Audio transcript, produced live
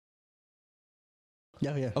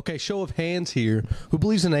Yeah, yeah. Okay, show of hands here. Who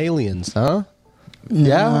believes in aliens, huh?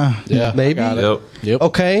 Yeah, maybe. Yep.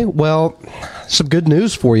 Okay, well, some good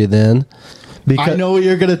news for you then. I know what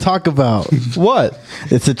you're going to talk about. What?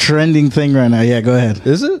 It's a trending thing right now. Yeah, go ahead.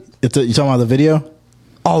 Is it? You talking about the video?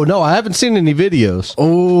 Oh, no, I haven't seen any videos.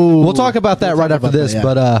 Oh. We'll talk about that right after this. yeah.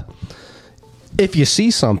 But if you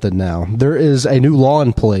see something now, there is a new law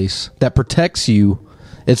in place that protects you.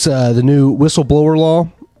 It's the new whistleblower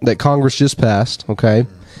law that Congress just passed, okay?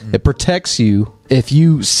 It protects you. If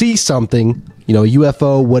you see something, a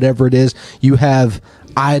UFO, whatever it is, you have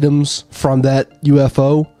items from that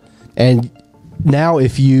UFO, and now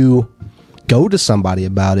if you go to somebody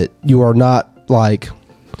about it, you are not,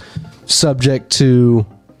 subject to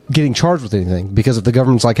getting charged with anything, because if the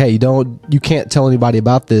government's like, hey, you can't tell anybody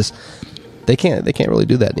about this, they can't really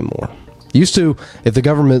do that anymore. Used to, if the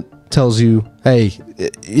government tells you, hey,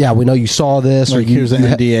 yeah, we know you saw this, or here's an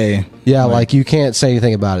NDA. Yeah, you can't say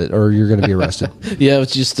anything about it, or you're going to be arrested. Yeah,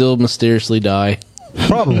 but you still mysteriously die.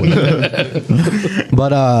 Probably.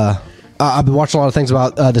 But I've been watching a lot of things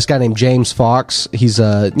about this guy named James Fox. He's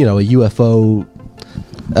a UFO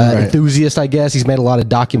enthusiast, I guess. He's made a lot of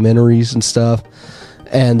documentaries and stuff,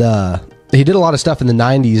 and he did a lot of stuff in the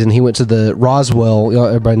 90s, and he went to the Roswell.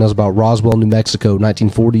 Everybody knows about Roswell, New Mexico,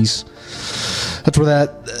 1940s. That's where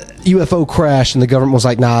that UFO crashed, and the government was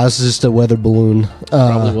like, nah, this is just a weather balloon.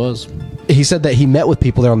 Probably was. He said that he met with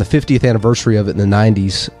people there on the 50th anniversary of it in the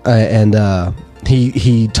 90s, and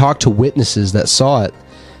he talked to witnesses that saw it,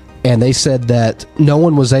 and they said that no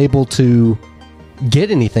one was able to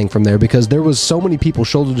get anything from there because there was so many people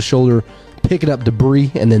shoulder to shoulder picking up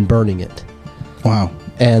debris and then burning it. Wow.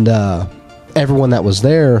 And everyone that was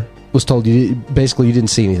there was told you didn't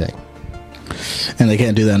see anything. And they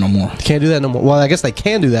can't do that no more. Can't do that no more. Well, I guess they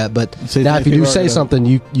can do that, but See, now if you do say gonna- something,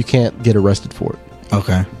 you can't get arrested for it.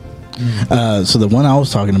 Okay. So the one I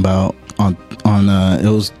was talking about on it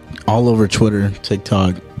was all over Twitter,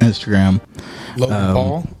 TikTok, Instagram. Logan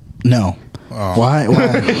Paul? No. Oh. Why?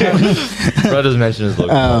 Brett has mentioned his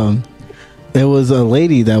Logan Paul. It was a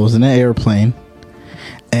lady that was in an airplane,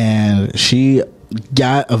 and she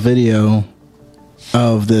got a video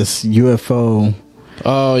of this UFO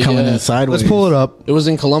coming in sideways. Let's pull it up. It was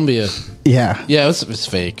in Colombia. Yeah. Yeah, it's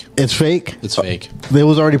fake. It's fake? It's fake. It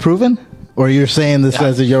was already proven? Or you're saying this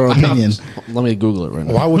as your opinion? Let me Google it right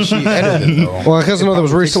now. Why would she edit it, though? Well, because I know there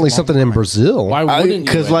was recently something in Brazil. Why wouldn't you?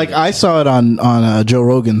 Because edit it? I saw it on Joe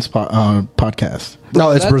Rogan's podcast.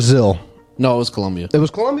 No, it's Brazil. No, it was Colombia. It was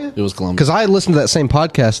Colombia? It was Colombia. Because I had listened to that same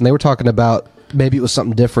podcast, and they were talking about maybe it was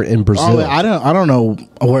something different in Brazil. Oh, I don't know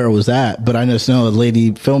where it was at, but I just know a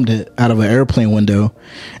lady filmed it out of an airplane window,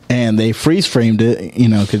 and they freeze framed it,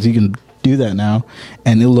 because you can do that now,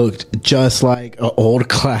 and it looked just like an old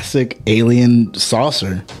classic alien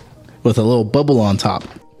saucer with a little bubble on top.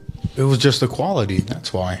 It was just the quality.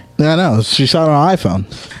 That's why. I know. She shot it on iPhone.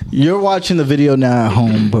 You're watching the video now at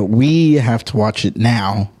home, but we have to watch it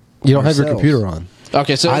now. You don't have your ourselves. computer on.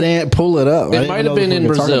 Okay, so I didn't pull it up. it might have been in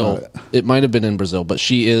Brazil. It might have been in Brazil, but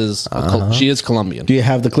she is she is Colombian. Do you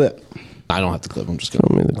have the clip? I don't have the clip. I'm just gonna.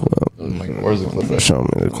 Show me the clip. Where's the clip? Show me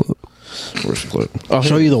the clip. Where's the clip? Oh,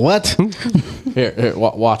 Show you the what? here.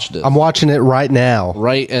 Watch this. I'm watching it right now.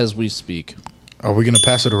 Right as we speak. Are we going to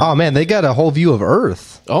pass it around? Oh, man, they got a whole view of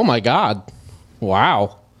Earth. Oh my God!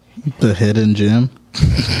 Wow. The hidden gem.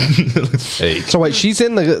 So, wait, she's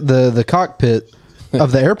in the cockpit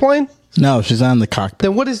of the airplane? No, she's on the cockpit.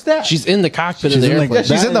 Then what is that? She's in the cockpit of She's the in airplane. Yeah,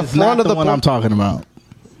 she's that in the is front not of the one pl- I'm talking about.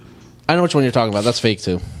 I know which one you're talking about. That's fake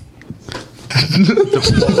too.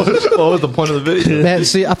 What was the point of the video? Man,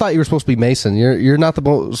 see, I thought you were supposed to be Mason. You're not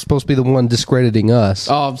supposed to be the one discrediting us.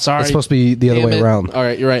 Oh, I'm sorry. It's supposed to be the other Damn way it. around. All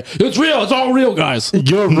right, you're right. It's real. It's all real, guys.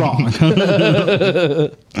 You're wrong.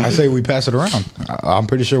 I say we pass it around. I'm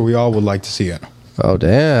pretty sure we all would like to see it. Oh,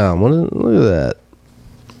 damn. Look at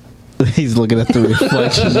that. He's looking at the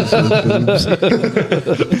reflection of his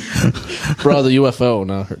boobs. Bro, the UFO,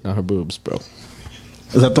 not her boobs, bro.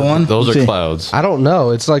 Is that the one? Those Let's are see. clouds. I don't know.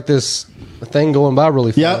 It's like this thing going by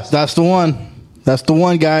really Yep, fast. that's the one. That's the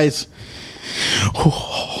one, guys.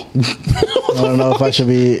 I don't know if I should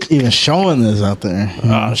be even showing this out there.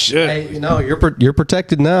 Oh shit! Hey, you're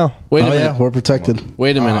protected now. Wait a Oh minute. yeah, we're protected.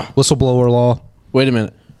 Wait a minute. Whistleblower law. Wait a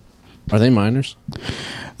minute. Are they minors?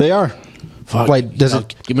 They are. Fuck. Wait, does No,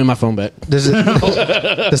 it- give me my phone back? Does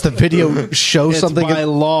the video show It's something? by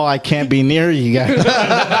law. I can't be near you guys.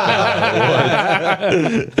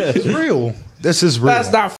 It's real. This is real.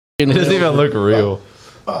 That's not. It doesn't even look real.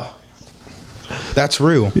 That's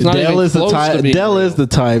real. not Dell even is the close to type. being Dell real. is the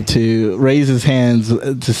type to raise his hands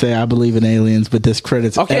to say, "I believe in aliens," but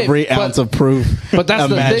discredits Okay, every but- ounce of proof But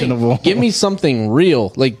that's imaginable. the thing. Give me something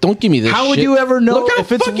real. Like, don't give me this. How would shit. you ever know Look how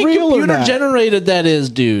if it's fucking real or computer not? generated that is,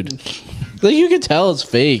 dude. Like, you can tell it's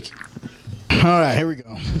fake. All right, here we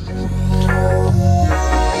go.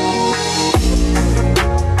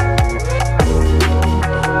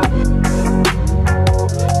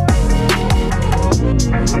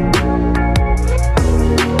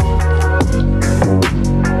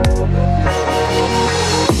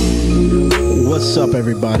 What's up,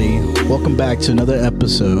 everybody? Welcome back to another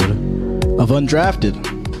episode of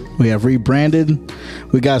Undrafted. We have rebranded.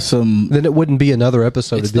 We got some. Then it wouldn't be another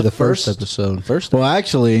episode. It's It'd be the the first first- episode. First, Well,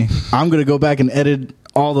 actually, I'm going to go back and edit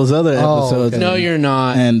all those other Oh, episodes. okay. no, you're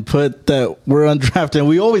not. And put that we're undrafted.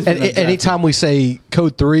 We always been And undrafted. anytime we say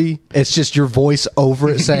code 3, it's just your voice over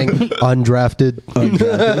it saying undrafted.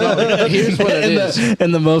 Here's what it is.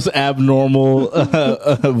 in the most abnormal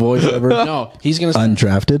voice ever. No, he's gonna start,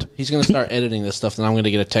 Undrafted. he's gonna start editing this stuff, and I'm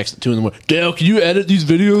gonna get a text at 2 in the morning. Dale, can you edit these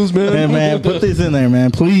videos, man? Hey, man, put these in there,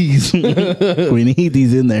 man, please. We need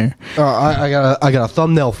these in there. I got a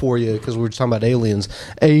thumbnail for you because we were talking about aliens.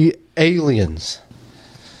 Aliens.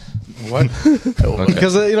 What?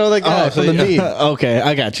 Because you know that guy from the meme. Okay,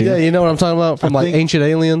 I got you. Yeah, you know what I'm talking about from I like think- Ancient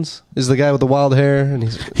Aliens. Is the guy with the wild hair and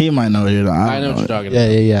he's He might know you. I know what you're talking yeah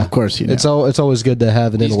about. yeah yeah. Of course you know. It's always good to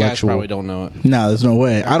have an These guys intellectual. probably don't know it. No, there's no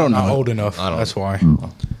way. I don't Not know. old enough. I don't- That's why.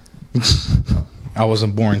 I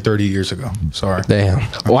wasn't born 30 years ago. Sorry. Damn.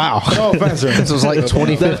 Wow. No offense. This was like That's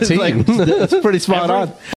 2015. like that's pretty spot on.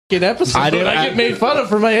 Fucking episode. I didn't- I get made fun of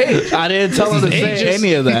for my age. I didn't tell him to say ageist.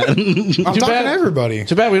 any of that. I'm Too talking bad. to everybody.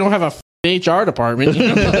 Too bad we don't have a HR department.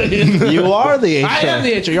 You are the HR. I am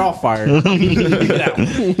the HR. You're all fired. Get out.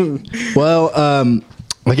 Well,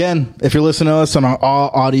 again, if you're listening to us on our all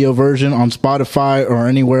audio version on Spotify or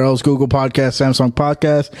anywhere else, Google Podcast, Samsung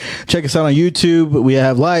Podcast, check us out on YouTube. We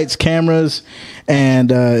have lights, cameras,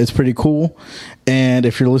 and it's pretty cool. And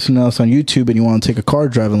if you're listening to us on YouTube and you want to take a car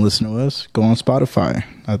drive and listen to us, go on Spotify.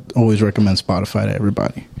 I always recommend Spotify to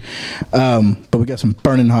everybody. But we got some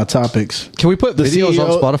burning hot topics. Can we put The videos CEO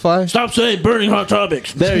on Spotify? Stop saying burning hot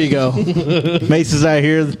topics. There you go. Mason's out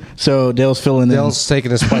here, so Dale's filling in. Dale's taking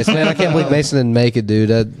his place. Man, I can't believe Mason didn't make it, dude.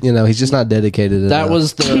 He's just not dedicated. That enough.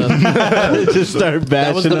 was the Just start bashing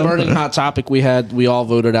that was the him. burning hot topic we had. We all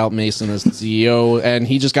voted out Mason as the CEO, and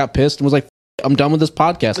he just got pissed and was like, "I'm done with this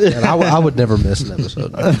podcast." And I would never miss an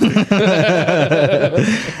episode.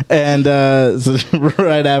 And so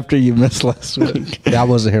right after you missed last week. Yeah, I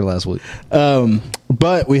wasn't here last week.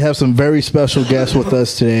 But we have some very special guests with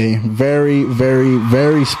us today. Very, very,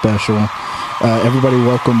 very special. Everybody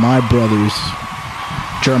welcome my brothers,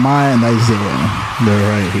 Jeremiah and Isaiah. They're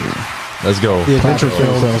right here. Let's go. The adventure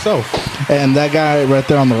film. So, And that guy right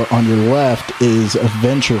there on your left is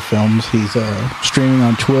Adventure Films. He's streaming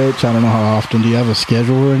on Twitch. I don't know how often. Do you have a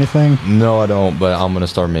schedule or anything? No, I don't, but I'm going to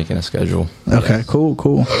start making a schedule. Okay,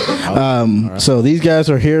 cool. So these guys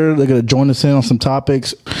are here. They're going to join us in on some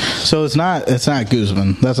topics. So it's not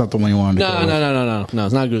Guzman. That's not the one you wanted to go No.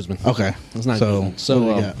 It's not Guzman. with. Okay. It's not So, Guzman. So what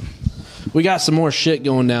do we got? we got some more shit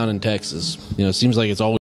going down in Texas. It seems like it's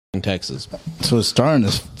always in Texas. So it's starting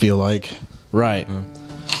to feel like. Right.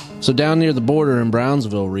 So down near the border in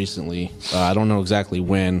Brownsville recently, I don't know exactly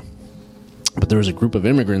when, but there was a group of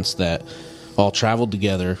immigrants that all traveled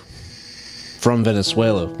together from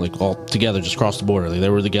Venezuela, like all together just across the border. Like, they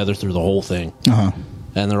were together through the whole thing. Uh-huh.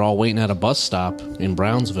 And they're all waiting at a bus stop in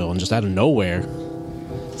Brownsville, and just out of nowhere,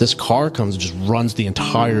 this car comes and just runs the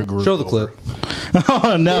entire group. Show the over. clip.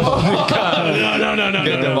 Oh, no. No.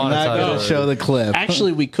 I'm not going to show the clip.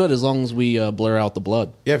 Actually, we could as long as we blur out the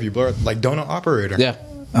blood. yeah, if you blur it, like donut operator. Yeah.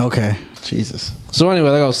 Okay. Jesus. So anyway,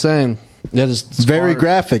 like I was saying, that is It's very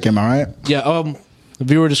graphic, am I right? Yeah.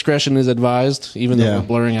 Viewer discretion is advised, even though Yeah. we're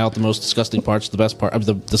blurring out the most disgusting parts. The best part of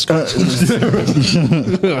the disgusting.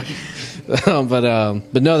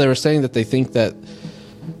 But no, they were saying that they think that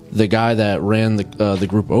the guy that ran the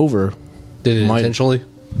group over Did it might- intentionally?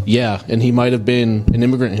 Yeah, and he might have been an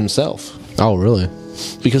immigrant himself. Oh, really?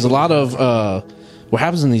 Because a lot of what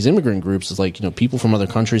happens in these immigrant groups is people from other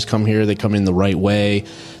countries come here, they come in the right way,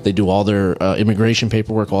 they do all their immigration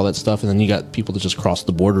paperwork, all that stuff, and then you got people that just cross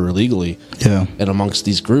the border illegally. Yeah. And amongst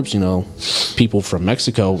these groups, people from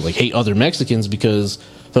Mexico hate other Mexicans because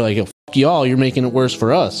they're like, "Fuck y'all, you're making it worse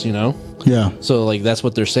for us," Yeah. So that's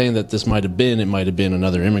what they're saying that this might have been. It might have been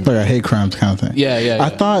another immigrant. Like a hate crimes kind of thing. Yeah. I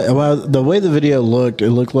thought, well, the way the video looked,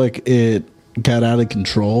 it looked like it got out of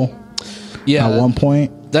control Yeah, at one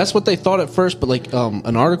point. that's what they thought at first. But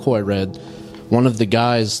an article I read, one of the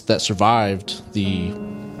guys that survived the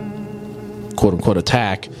quote-unquote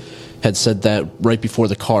attack, had said that right before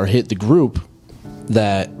the car hit the group,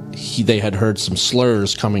 that they had heard some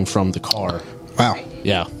slurs coming from the car. Wow.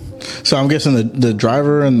 Yeah. So I'm guessing the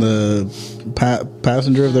driver and the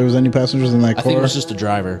passenger, if there was any passengers in that car, I think it was just the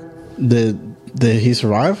driver. Did he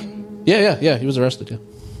survive? Yeah. He was arrested. Yeah.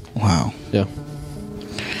 Wow. Yeah.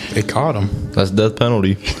 They caught him. That's death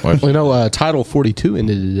penalty. Title 42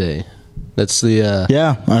 ended today. That's the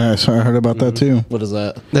Yeah, I heard about that too. What is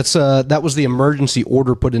that? that was the emergency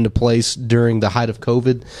order put into place during the height of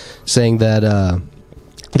COVID, saying that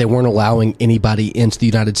they weren't allowing anybody into the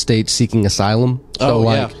United States seeking asylum. So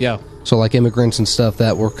yeah. So like immigrants and stuff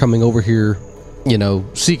that were coming over here,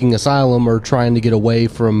 seeking asylum or trying to get away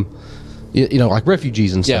from, like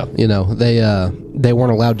refugees and stuff. Yeah. They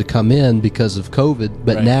weren't allowed to come in because of COVID,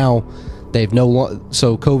 but Right. now they've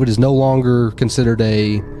so COVID is no longer considered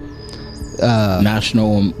a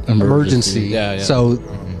National emergency. Yeah.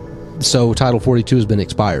 So Title 42 has been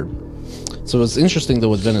expired. So what's interesting though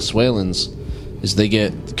with Venezuelans is they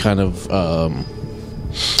get kind of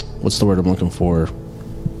what's the word I'm looking for?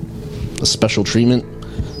 A special treatment.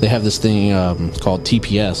 They have this thing called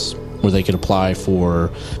TPS where they can apply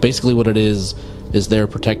for. Basically, what it is they're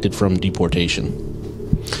protected from deportation.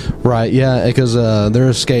 Right, yeah, because they're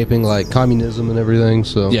escaping like communism and everything.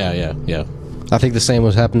 So Yeah. I think the same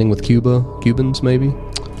was happening with Cubans, maybe.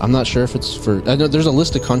 I'm not sure if it's for. I know there's a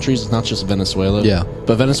list of countries. It's not just Venezuela. Yeah.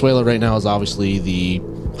 But Venezuela right now is obviously the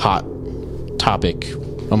hot topic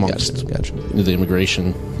amongst Gotcha. the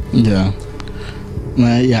immigration. Yeah.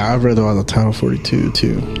 Yeah, I've read about the Title 42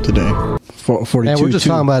 too today. 42. And we're just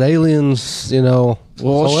talking about aliens, Well,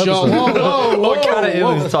 whole episode. What kind of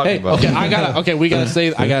aliens talking about? Okay, I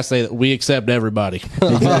gotta say that we accept everybody.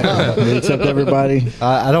 Exactly. They accept everybody.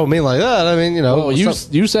 I don't mean like that. I mean, Well,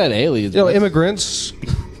 you said aliens. immigrants.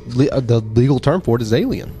 The legal term for it is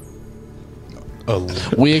alien.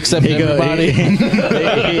 We accept everybody.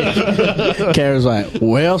 Kara's like,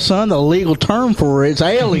 well, son, the legal term for it's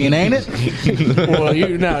alien, ain't it? Well,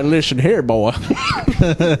 you're not listening here, boy.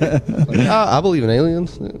 I believe in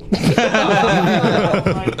aliens.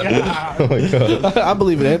 I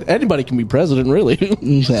believe it. Anybody can be president, really.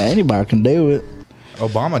 Anybody can do it.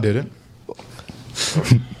 Obama did it.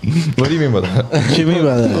 What do you mean by that? What do you mean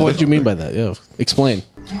by that? What do you mean by that? Yeah, explain.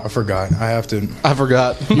 I forgot. I have to. I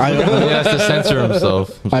forgot. He has to censor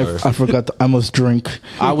himself. I'm sorry. I forgot. I must drink.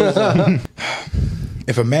 I was.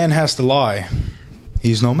 If a man has to lie,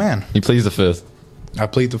 he's no man. He pleads the fifth. I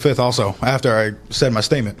plead the fifth also after I said my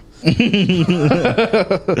statement. These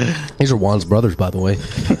are Juan's brothers, by the way.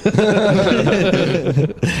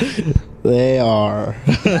 They are.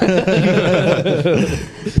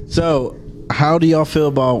 So, how do y'all feel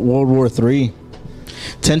about World War III?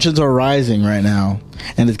 Tensions are rising right now,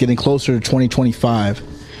 and it's getting closer to 2025.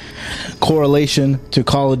 Correlation to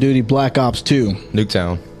Call of Duty Black Ops 2.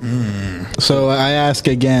 Nuketown. So I ask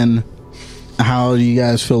again, how do you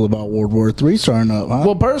guys feel about World War III starting up? Huh?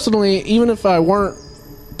 Well, personally, even if I weren't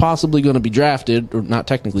possibly going to be drafted, or not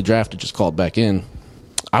technically drafted, just called back in,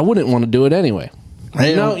 I wouldn't want to do it anyway.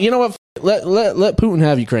 Hey, You know what? Let Putin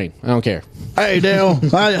have Ukraine. I don't care. Hey, Dale.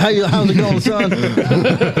 How's it going, son?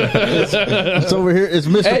 It's over here. It's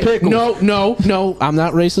Mr. Hey, Pickle. no. I'm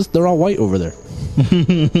not racist. They're all white over there.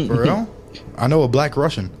 For real? I know a black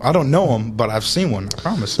Russian. I don't know him, but I've seen one. I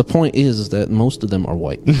promise. The point is that most of them are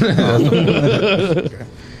white.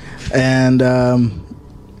 And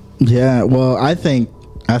yeah, well, I think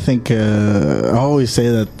I always say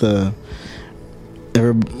that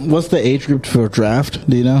what's the age group for draft?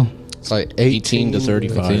 Do you know? It's like 18 to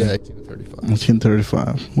 35. Yeah, 18 to 35.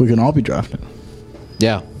 1935. We can all be drafted.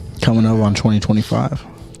 Yeah. Coming up on 2025.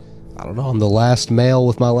 I don't know. I'm the last male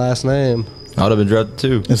with my last name. I would have been drafted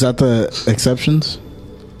too. Is that the exceptions?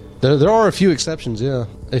 There are a few exceptions. Yeah,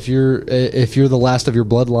 if you're the last of your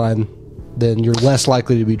bloodline, then you're less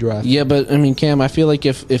likely to be drafted. Yeah, but I mean, Cam, I feel like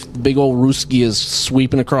if the big old Ruski is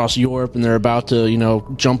sweeping across Europe and they're about to,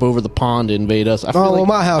 jump over the pond to invade us, I feel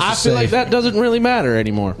my house I is feel like safe. that doesn't really matter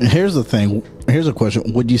anymore. Here's the thing. Here's a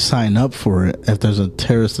question. Would you sign up for it if there's a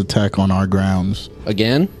terrorist attack on our grounds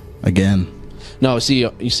Again? No, you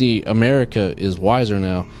see, America is wiser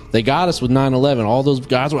now. They got us with 9/11. All those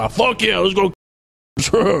guys were like, fuck yeah, let's go,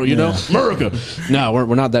 America. No,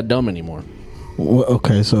 we're not that dumb anymore. Well,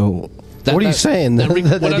 okay, so What are you saying? That what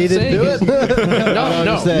they I'm didn't saying do is-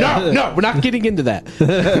 it? No, we're not getting into that.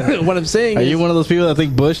 What I'm saying are is, you one of those people that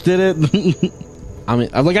think Bush did it? I mean,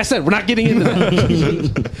 like I said, we're not getting into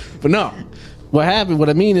that. But no, what happened? What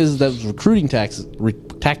I mean is that recruiting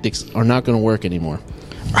tactics are not going to work anymore.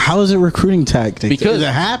 How is it recruiting tactics? Because- it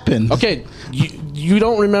happened. Okay, You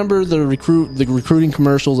don't remember the recruiting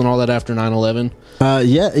commercials and all that after 9/11?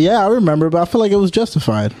 Yeah, I remember, but I feel like it was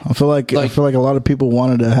justified. I feel like a lot of people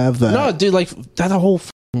wanted to have that. No, dude, like that whole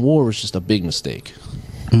war was just a big mistake.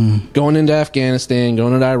 Going into Afghanistan,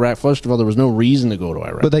 going into Iraq. First of all, there was no reason to go to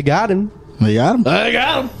Iraq. But they got him. They got him. They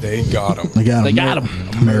got him. They got him. They got him.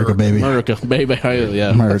 America, baby. America, baby.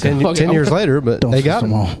 Yeah. America. 10 years later, but Don't they got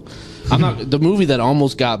them him. all. I'm not the movie that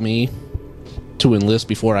almost got me to enlist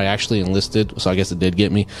before I actually enlisted. So I guess it did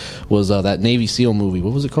get me. Was that Navy SEAL movie?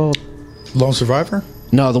 What was it called? Lone Survivor?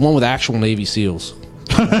 No, the one with actual Navy SEAls.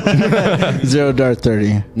 0 Dark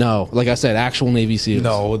 30. No, like I said, actual Navy SEAls.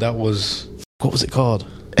 No, that was... What was it called?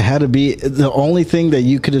 It had to be the only thing that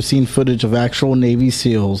you could have seen footage of actual Navy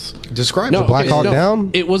SEAls. Describe No, it. Black Hawk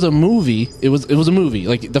Down? It was a movie. It was a movie.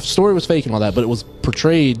 Like the story was fake and all that, but it was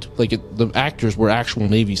portrayed like the actors were actual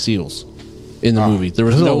Navy SEAls in the movie. There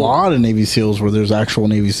was There's no a lot of Navy SEAls where there's actual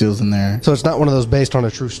Navy SEAls in there. So it's not one of those based on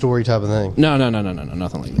a true story type of thing. No,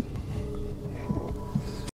 nothing like that.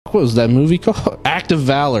 What was that movie called? Act of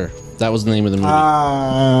Valor. That was the name of the movie.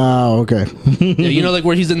 Okay. Yeah, you know, like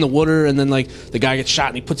where he's in the water and then like the guy gets shot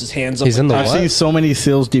and he puts his hands up. He's in the I've what? seen so many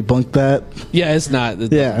SEAls debunk that. Yeah, it's not.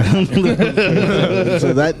 Yeah.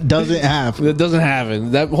 So that doesn't happen. It doesn't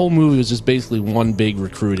happen. That whole movie was just basically one big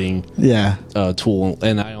recruiting Yeah. tool,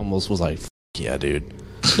 and I almost was like, "F yeah, dude."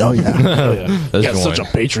 Oh, yeah. Oh, yeah. That's Got such a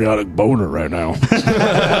going. patriotic boner right now.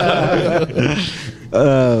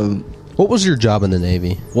 What was your job in the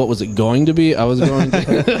Navy? What was it going to be? I was going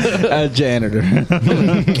to. A janitor.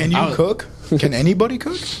 Can you cook? Can anybody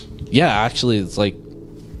cook? Yeah, actually, it's like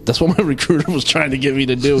that's what my recruiter was trying to get me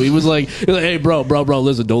to do. He was like, "Hey, bro,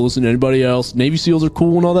 listen, don't listen to anybody else. Navy SEALs are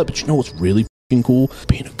cool and all that, but you know what's really fucking cool?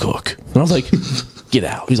 Being a cook." And I was like, "Get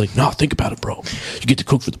out." He's like, "No, think about it, bro. You get to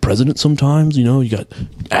cook for the president sometimes. You know, you got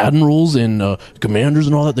admirals and commanders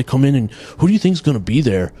and all that. They come in, and who do you think's going to be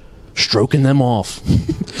there?" Stroking them off.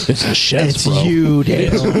 It's the chefs, It's bro. you,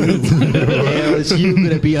 Dale. Dale, it's you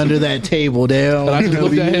gonna be under that table, Dale. And I just It's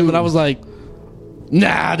looked gonna at be him you. and I was like,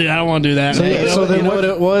 "Nah, dude, I don't want to do that." So then what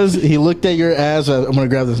it was? He looked at your ass. I'm gonna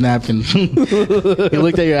grab this napkin. He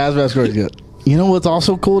looked at your ass and he goes, "You know what's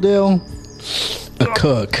also cool, Dale? A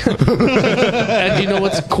cook." And you know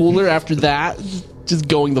what's cooler after that? Just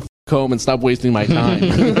going the home and stop wasting my time.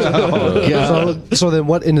 So then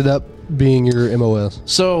what ended up being your MOS?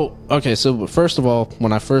 So first of all,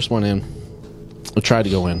 when I first went in, I tried to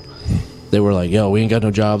go in. They were like, "Yo, we ain't got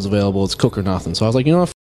no jobs available. It's cook or nothing." So I was like, "You know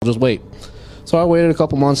what? I'll just wait." So I waited a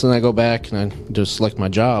couple months and I go back and I just select my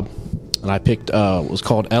job. And I picked what was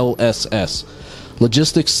called LSS,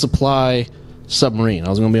 Logistics Supply Submarine. I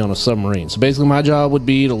was going to be on a submarine. So basically my job would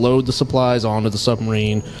be to load the supplies onto the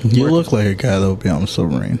submarine. You look like a guy that would be on a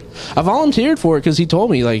submarine. I volunteered for it because he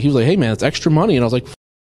told me, like, he was like, "Hey man, it's extra money." And I was like,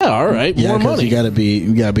 "Yeah, all right, Yeah, more because money."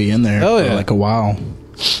 you gotta be in there Oh, for yeah. like a while.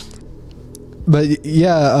 But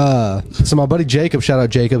yeah, so my buddy Jacob, shout out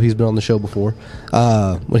Jacob, he's been on the show before.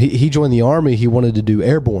 When he joined the Army, he wanted to do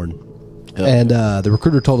airborne. Yep. And the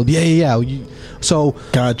recruiter told him, yeah. So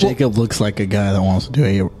God, Jacob looks like a guy that wants to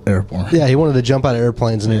do airborne. yeah, he wanted to jump out of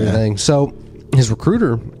airplanes and everything. So his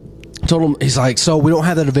recruiter told him, he's like, "So we don't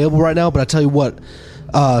have that available right now, but I tell you what,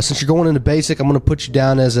 since you're going into basic, I'm going to put you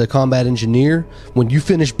down as a combat engineer. When you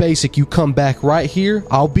finish basic, you come back right here.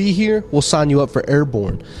 I'll be here. We'll sign you up for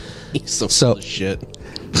airborne." He's so So- full of shit.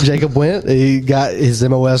 Jacob went. He got his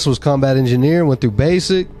MOS was combat engineer. Went through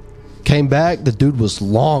basic. Came back. The dude was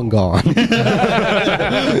long gone.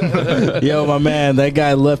 Yo, my man, that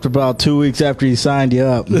guy left about 2 weeks after he signed you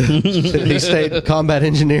up. He stayed combat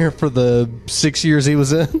engineer for the 6 years he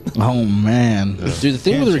was in. Oh man. Dude, the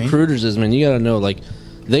thing Can't with change. recruiters is, man, you got to know, like,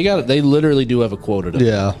 they literally do have a quota.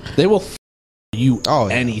 Yeah. They will you Oh,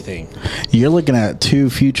 yeah. anything. You're looking at 2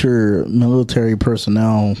 future military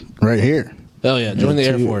personnel right here. Oh yeah, join the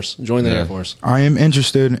Air too. Force. Join the Yeah. Air Force. I am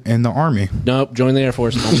interested in the Army. Nope, join the Air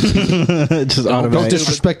Force. Just Don't automatic.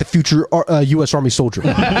 disrespect the future U.S. Army soldier.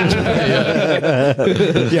 Yeah,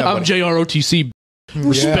 I'm JROTC.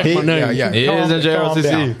 Respect my name. Yeah. He is in Calm down.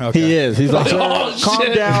 JROTC. Okay. He is. He's like, Oh, calm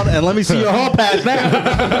shit. down and let me see your hall pass now.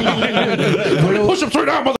 Push up, turn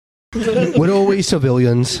down, mother. Widowy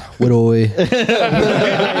civilians. Widowy.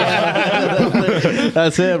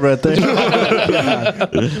 That's it right there.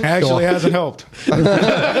 Actually hasn't helped.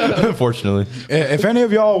 Unfortunately. If any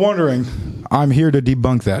of y'all are wondering, I'm here to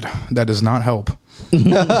debunk that. That does not help. What's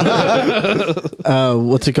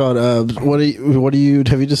it called? What do you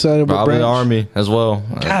have you decided about Probably branch? Army as well.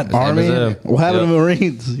 God, Army? Same as him. What happened to Yep.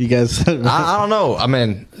 Marines? You guys said I don't know. I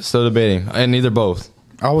mean, still debating. And either both.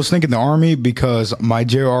 I was thinking the Army because my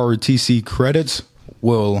JROTC credits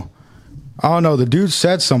will. I don't know. The dude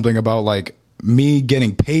said something about like me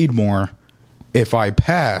getting paid more if I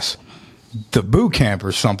pass the boot camp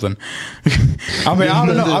or something. I mean, I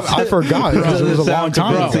don't know. I forgot. It was a long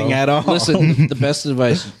time ago. At all. Listen, the best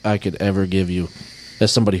advice I could ever give you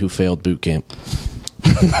as somebody who failed boot camp,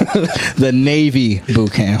 The Navy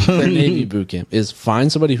boot camp. the Navy boot camp, is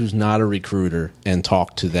find somebody who's not a recruiter and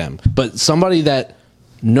talk to them. But somebody that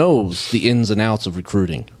knows the ins and outs of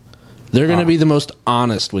recruiting. They're going to be the most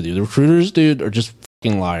honest with you. The recruiters, dude, are just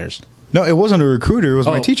fucking liars. No, it wasn't a recruiter. It was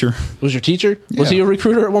my teacher. Was your teacher? Was he a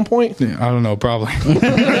recruiter at one point? Yeah, I don't know. Probably. I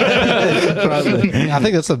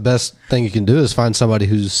think that's the best thing you can do is find somebody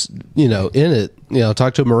who's, in it.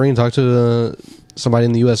 Talk to a Marine, talk to somebody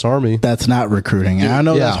in the U.S. Army. That's not recruiting. And I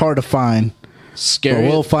know that's hard to find. Scary.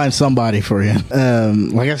 But we'll find somebody for you.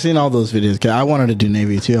 Like I've seen all those videos. 'Cause I wanted to do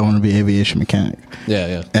Navy too. I want to be aviation mechanic.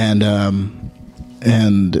 Yeah. And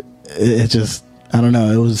it just, I don't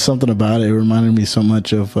know. It was something about it. It reminded me so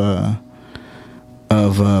much of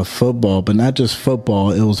football, but not just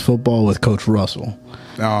football. It was football with Coach Russell.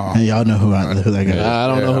 Oh, And y'all know who that guy is. I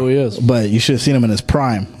don't know who he is. But you should have seen him in his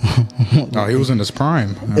prime. oh, he was in his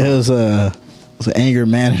prime. It was an anger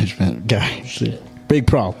management guy. Big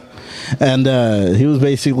problem. And he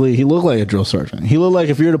looked like a drill sergeant. He looked like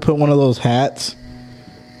if you were to put one of those hats,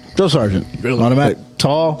 drill sergeant, automatic,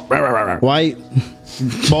 tall, white,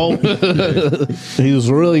 bald. He was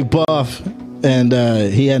really buff, and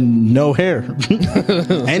he had no hair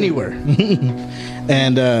anywhere.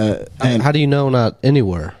 And How do you know not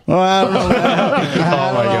anywhere? well, I don't know.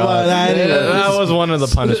 Oh my god, that was one of the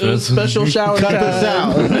punishments. Special shower. Cut this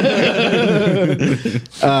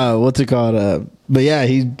out. What's it called? But yeah,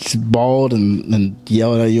 he's bald and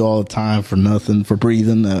yelled at you all the time for nothing, for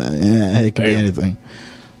breathing. It could be anything.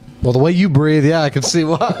 Well, the way you breathe, I can see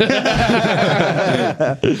why. But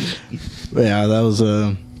yeah, that was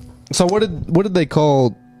So what did they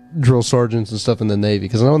call drill sergeants and stuff in the Navy?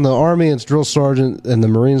 Because I know in the Army it's drill sergeant and the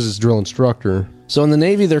Marines it's drill instructor. So in the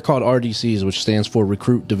Navy, they're called RDCs, which stands for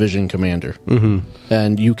Recruit Division Commander. Mm-hmm.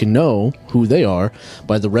 And you can know who they are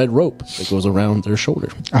by the red rope that goes around their shoulder.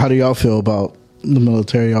 How do y'all feel about the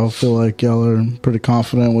military? Y'all feel like y'all are pretty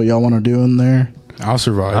confident what y'all want to do in there? I'll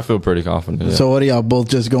survive. I feel pretty confident. Yeah. So what do y'all both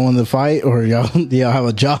just go in the fight, or do y'all have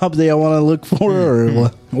a job that y'all want to look for, or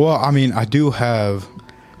what? Well, I mean, I do have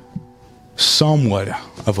somewhat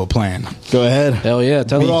of a plan. Go ahead. Hell yeah.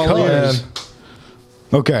 Tell me. Because,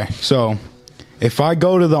 okay, so if I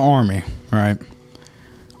go to the Army, right,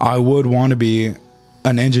 I would want to be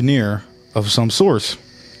an engineer of some source.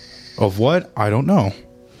 Of what? I don't know.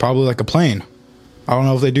 Probably like a plane. I don't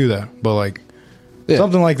know if they do that, but like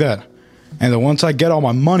something like that. And then once I get all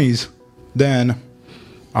my monies, then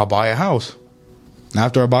I'll buy a house.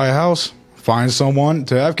 After I buy a house, find someone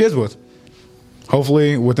to have kids with.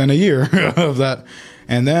 Hopefully within a year of that.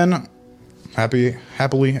 And then happily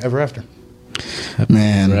ever after.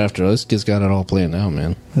 Man, After this kid's got it all planned out,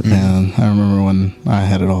 man. man, I remember when I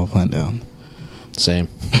had it all planned out. Same.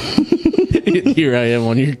 Here I am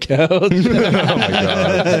on your couch. Oh my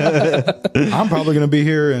god. I'm probably going to be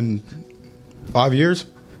here in 5 years.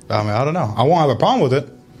 I mean, I don't know. I won't have a problem with it.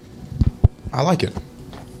 I like it.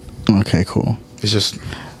 Okay, cool. It's just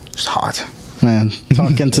hot. Man,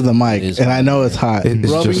 talking to the mic, is and hot. I know it's hot.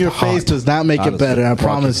 It's Rubbing just your hot. face does not make Hot it as better. I fuck.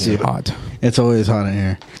 promise you. Hot. It's always hot in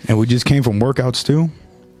here. And we just came from workouts too.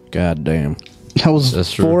 God damn. That was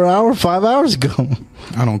That's true. 5 hours ago.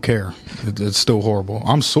 I don't care. It's still horrible.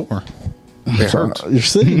 I'm sore. It hurts. You're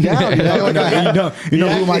sitting down. You know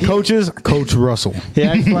who my coach is? Coach Russell. He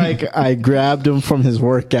acts like I grabbed him from his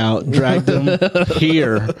workout, dragged him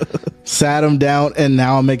here, sat him down, and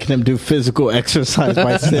now I'm making him do physical exercise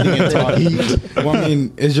by sitting and talking. Well, I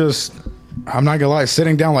mean, it's just, I'm not going to lie,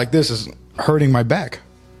 sitting down like this is hurting my back.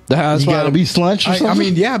 That's You why gotta be slunched or something? I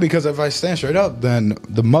mean, yeah, because if I stand straight up, then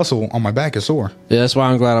the muscle on my back is sore. Yeah, that's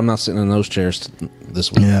why I'm glad I'm not sitting in those chairs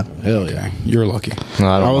this week. Yeah. Hell yeah. Okay, you're lucky. No,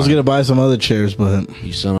 I, don't I was mind. gonna buy some other chairs, but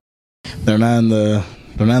You son of they're not in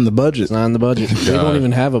the budget. It's not in the budget. They don't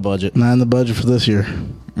even have a budget. Not in the budget for this year.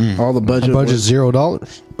 All the budget. Budget was-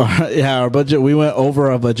 $0. yeah, our budget. We went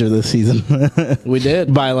over our budget this season We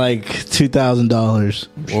did. by like $2,000.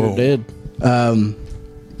 Sure did.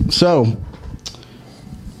 So,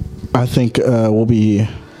 I think we'll be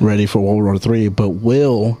ready for World War III, but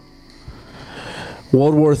will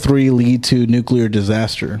World War III lead to nuclear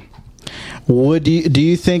disaster? Do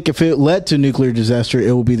you think if it led to nuclear disaster,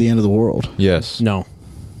 it will be the end of the world? Yes. No.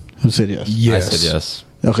 Who said yes? Yes. I said yes.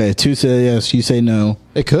 Okay, two say yes. You say no.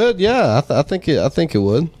 It could, yeah. I think it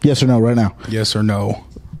would. Yes or no right now? Yes or no?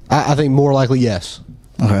 I think more likely yes.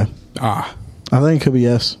 Okay. Ah. I think it could be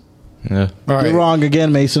yes. Yeah. All right. You're wrong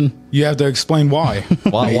again, Mason. You have to explain why.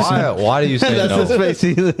 Why do you say no?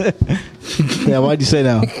 Yeah, why'd you say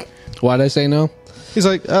no? Why'd I say no? He's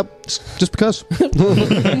like, just because.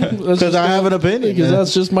 Because I have an opinion. Because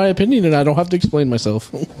that's just my opinion, and I don't have to explain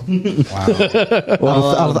myself.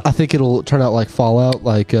 Well, I think it'll turn out like Fallout,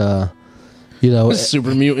 like Super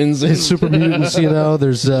mutants. it's super mutants.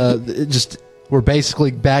 There's we're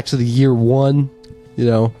basically back to the year one.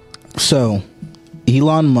 So,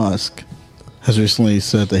 Elon Musk has recently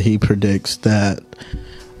said that he predicts that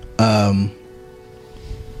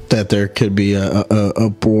that there could be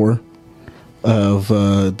a war of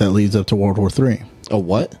that leads up to World War III. A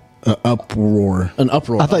what? An uproar. An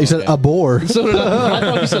uproar. I thought you said a boar. So did I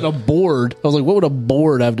thought you said a board. I was like, what would a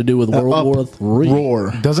board have to do with World War III?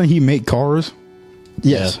 Roar. Doesn't he make cars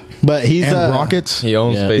Yes, but he's and rockets? He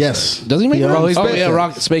owns SpaceX. Yes, Does he make Yeah. rockets? Oh, he's Oh, SpaceX. yeah,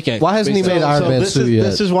 rocket, SpaceX. Why hasn't he made Iron Man this suit is, yet?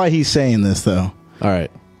 this is why he's saying this, though. All right.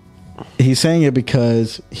 He's saying it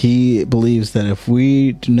because he believes that if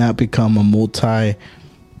we do not become a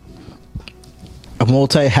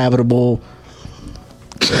multi-habitable,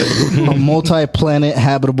 a multi-planet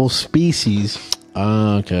habitable species,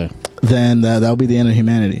 Okay. then that'll be the end of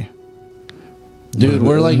humanity. Dude,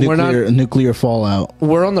 we're nuclear fallout.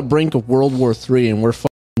 we're on the brink of World War III, and we're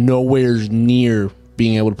nowhere near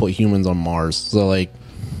being able to put humans on Mars. So, like,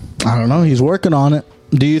 I don't know. He's working on it.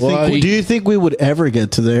 Do you Well, think? Do you think we would ever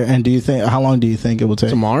get to there? And do you think? How long do you think it will take?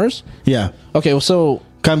 to Mars? Yeah, Okay, well, so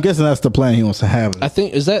 'Cause I'm guessing that's the plan he wants to have. I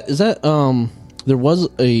think is that there was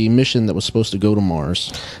a mission that was supposed to go to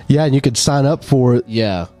Mars. Yeah, and you could sign up for it.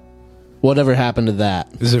 Yeah. Whatever happened to that?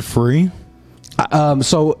 Is it free?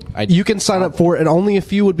 So you can sign up for it, and only a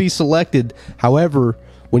few would be selected. However,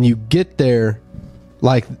 when you get there,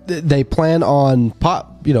 like they plan on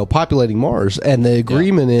populating Mars, and the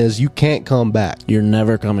agreement is you can't come back. You're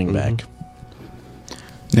never coming back.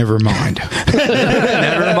 Never mind.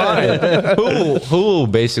 Never mind. Who will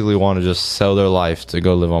basically want to just sell their life to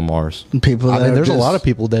go live on Mars? people. I That mean, are there's a just- lot of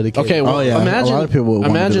people dedicated. Okay, well, yeah, imagine a lot of people would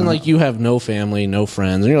wanna do imagine that. like you have no family, no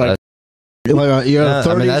friends, and you're like, Like you're Yeah, I a mean,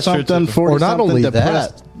 30 that's true something, too. 40 Or not something only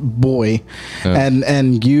depressed boy, Yeah.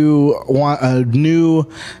 and you want a new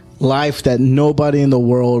life that nobody in the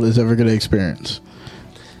world is ever going to experience.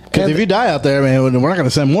 Because And- if you die out there, man, we're not going to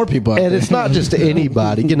send more people out And there. it's not just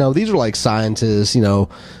anybody. These are like scientists,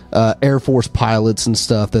 Air Force pilots and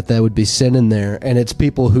stuff that they would be sending there, and it's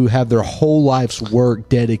people who have their whole life's work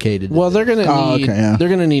dedicated. well, they're gonna Oh, need okay, yeah. they're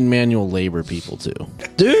gonna need manual labor people too,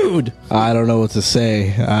 dude. I don't know what to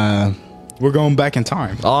say. We're going back in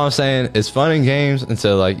time. All I'm saying is fun and games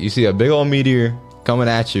until like you see a big old meteor coming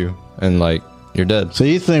at you and like you're dead. So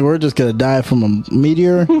you think we're just going to die from a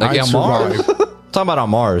meteor? Like I'd on Mars. Talking about on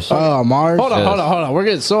Mars. Oh, Mars? Hold on, Yes. hold on. We're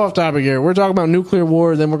getting so off topic here. We're talking about nuclear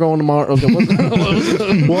war, then we're going to Mars.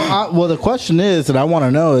 Okay, Well, the question is that I want to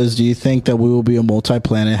know is, do you think that we will be a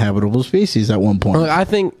multi-planet habitable species at one point? I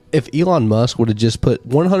think if Elon Musk would have just put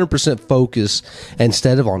 100% focus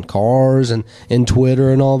instead of on cars and Twitter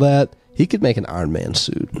and all that, he could make an Iron Man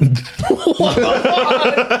suit.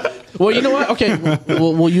 well, you know what? Okay,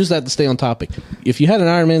 we'll use that to stay on topic. If you had an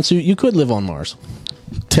Iron Man suit, you could live on Mars.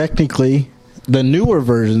 Technically, the newer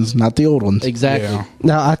versions, not the old ones. Exactly. Yeah.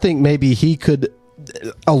 Now, I think maybe he could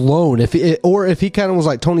alone, if he kind of was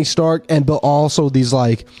like Tony Stark and built also these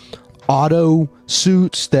like auto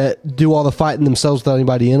suits that do all the fighting themselves without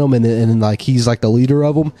anybody in them, and then like he's like the leader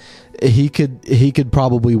of them. He could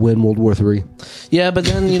probably win World War III. Yeah, but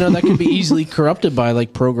then that could be easily corrupted by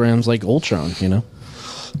like programs like Ultron.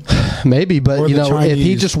 Maybe, but Or if the he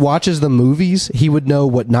Chinese. just watches the movies, he would know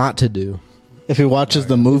what not to do. If he watches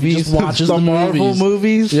the movies, just watches the Marvel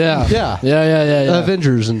movies. Yeah. Yeah.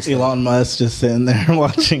 Avengers and stuff. Elon Musk just sitting there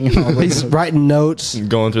watching all He's writing notes.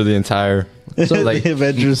 Going through the entire the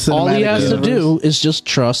Avengers. All he has to cinematic do is just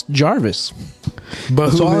trust Jarvis.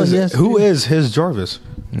 But all he has to who do. is his Jarvis?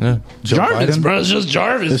 yeah. Joe Jarvis, Biden? bro. It's just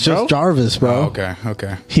Jarvis, It's bro. just Jarvis, bro. Oh,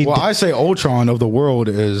 okay. He Well, d- I say Ultron of the world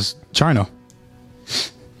is China.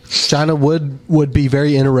 China would be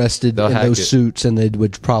very interested They'll in hack those it. suits, and they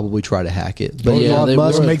would probably try to hack it. But Yeah, Elon they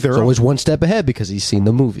Musk would. Make their is own. always one step ahead because he's seen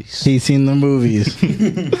the movies. He's seen the movies.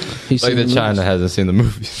 He's Like seen that the China movies. hasn't seen the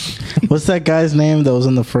movies. What's that guy's name that was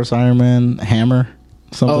in the first Iron Man? Hammer?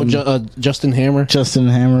 Oh, Something. Justin Hammer. Justin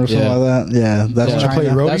Hammer or something Yeah. like that. Yeah, that's Yeah. Play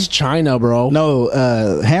China. Rhodey? That's China, bro. No,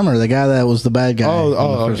 Hammer, the guy that was the bad guy in the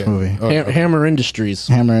first okay. movie. Oh, Hammer Industries.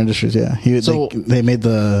 Hammer Industries, yeah. So- they made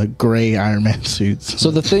the gray Iron Man suits.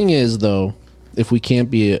 So the thing is, though, if we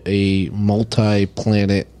can't be a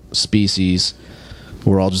multi-planet species,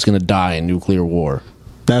 we're all just going to die in nuclear war.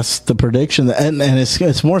 That's the prediction, and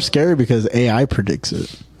it's more scary because AI predicts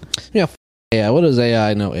it. Yeah, Yeah, what is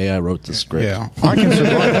AI? No, AI wrote the script. Yeah, I can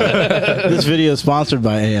survive. This video is sponsored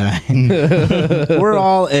by AI. We're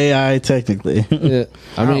all AI technically. Yeah.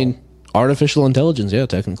 I mean, artificial intelligence. Yeah,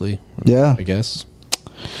 technically. Yeah. I guess.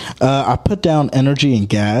 I put down energy and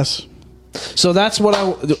gas. So that's what's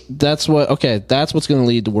going to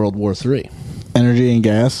lead to World War III. Energy and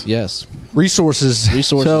gas. Yes. Resources.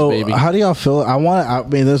 So, baby. how do y'all feel? I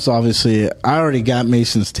mean, this obviously, I already got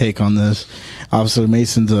Mason's take on this. Obviously,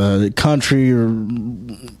 Mason's a country or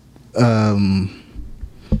A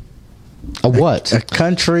what? a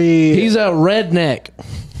country. He's a redneck.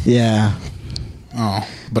 Yeah. Oh,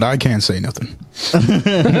 but I can't say nothing.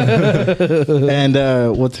 And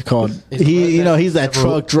what's it called? He's that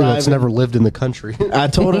truck driver. That's never lived in the country. I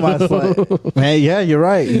told him, I was like, hey, yeah, you're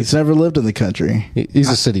right. He's never lived in the country. He's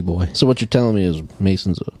a city boy. So what you're telling me is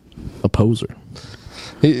Mason's a poser.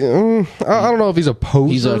 I don't know if he's a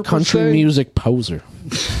poser. He's a country music poser.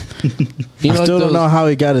 I still don't know how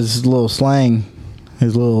he got his little slang,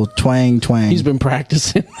 his little twang. He's been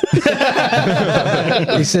practicing.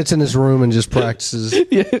 He sits in his room and just practices.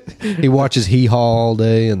 He watches Hee Haw all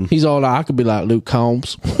day, and He's all I could be like Luke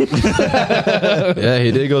Combs. Yeah,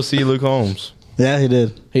 he did go see Luke Holmes. Yeah, he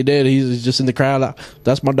did. He did. He's just in the crowd like,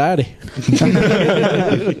 that's my daddy.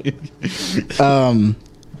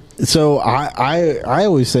 So I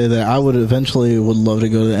always say that I would love to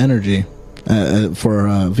go to energy for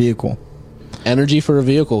a vehicle. Energy for a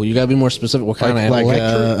vehicle. You got to be more specific. What kind of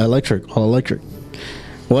Electric. All electric.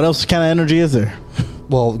 What else kind of energy is there?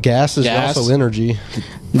 well, gas is Gas. also energy.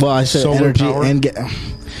 Well, I said Solar energy power? and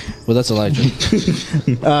Well, that's electric.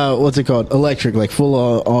 what's it called? Electric, like full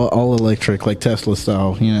all electric, like Tesla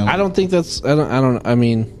style. You know. I don't think that's. I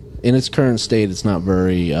mean, in its current state, it's not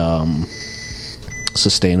very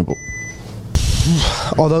sustainable.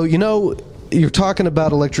 Although, you're talking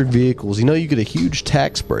about electric vehicles. You get a huge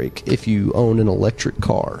tax break if you own an electric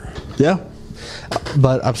car. Yeah.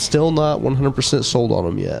 But I'm still not 100% sold on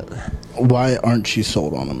them yet. Why aren't you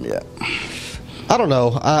sold on them yet? I don't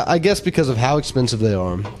know. I guess because of how expensive they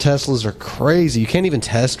are. Teslas are crazy. You can't even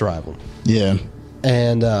test drive them. Yeah.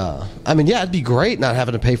 And, I mean, yeah, it'd be great not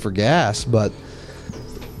having to pay for gas, but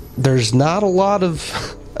there's not a lot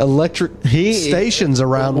of electric stations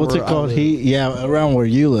around. What's it called? Around where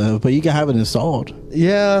you live, but you can have it installed.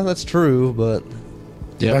 Yeah, that's true, but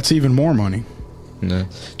Yep. That's even more money. Yeah.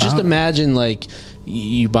 Just imagine, like,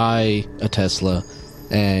 you buy a Tesla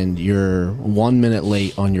and you're 1 minute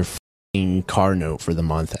late on your f***ing car note for the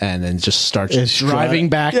month, and then just starts driving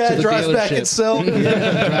back to the drives dealership. back itself. Drives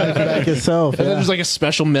back itself. And then there's like a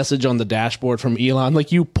special message on the dashboard from Elon,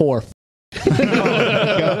 like, you poor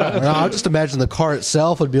I'll just imagine the car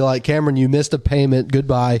itself would be like, Cameron, you missed a payment.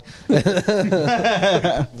 Goodbye.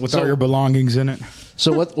 With all your belongings in it.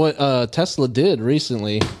 So what Tesla did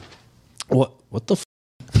recently? What the?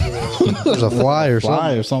 There's a fly or something.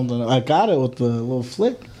 Fly or something. I got it with the little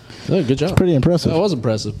flick. Oh, good job. Pretty impressive. That was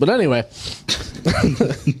impressive. But anyway,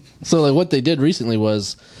 so like what they did recently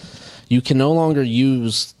was you can no longer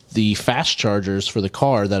use the fast chargers for the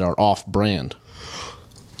car that are off-brand.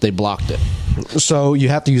 They blocked it So you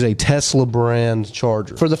have to use a Tesla brand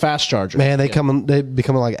charger. for the fast charger. Man, they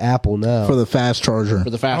become like Apple now. For the fast charger. for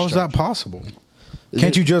the fast How is charger. that possible?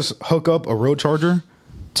 Can't you just hook up a road charger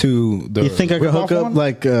to the? You think I could hook up one?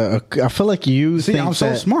 like I feel like you See, think I'm so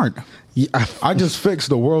that- smart. Yeah, I just fixed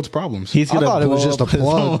the world's problems. He's gonna thought it was blow just a up his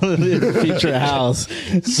plug. own future house.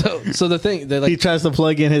 So the thing they He like tries to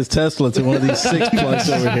plug in his Tesla to one of these 6 plugs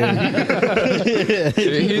over here.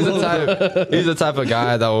 He's the type of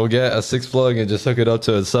guy that will get a 6 plug and just hook it up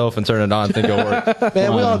to itself and turn it on and think it'll work.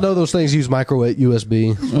 Man, we all know those things use micro USB.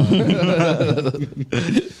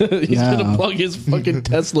 he's No. gonna plug his fucking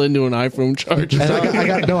Tesla into an iPhone charger. And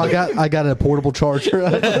I got a portable charger.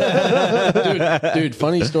 Dude,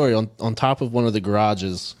 funny story. On top of one of the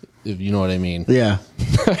garages, if you know what I mean. Yeah.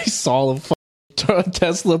 I saw a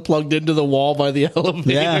Tesla plugged into the wall by the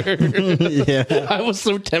elevator. Yeah. Yeah. I was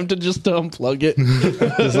so tempted just to unplug it.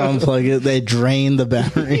 Just unplug it. They drain the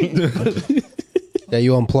battery. Yeah,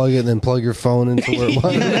 you unplug it and then plug your phone into where it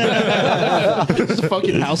was. The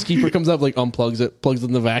fucking housekeeper comes up, like unplugs it, plugs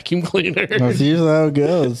in the vacuum cleaner. That's usually how it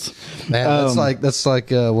goes. Man, that's like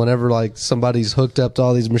whenever like somebody's hooked up to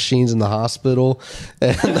all these machines in the hospital,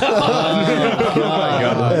 and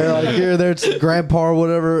they're like here, there's grandpa or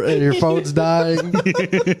whatever, and your phone's dying.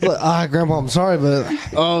 It's like, grandpa, I'm sorry, but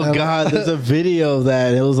Oh God, there's a video of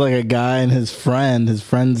that. It was like a guy and his friend. His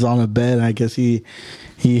friend's on a bed. I guess he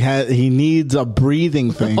needs a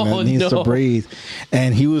breathing thing that needs to breathe,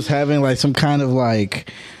 and he was having like some kind of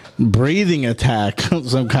like breathing attack of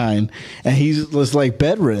some kind, and he's just like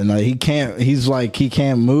bedridden. Like he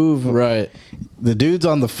can't move. Right. The dude's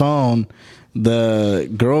on the phone.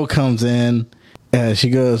 The girl comes in. And she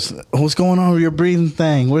goes, "What's going on with your breathing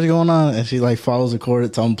thing? What's going on?" And she like follows the cord.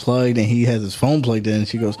 It's unplugged, and he has his phone plugged in. And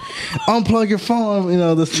she goes, "Unplug your phone,"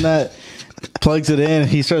 this and that. Plugs it in.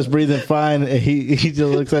 He starts breathing fine. And he just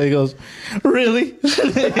looks at it. He goes, "Really?"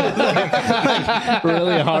 like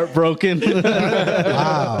really heartbroken.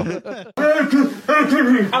 Wow. Okay,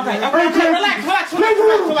 relax. Let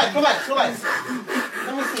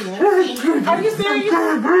me see. Are you serious?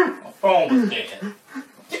 Phone was dead.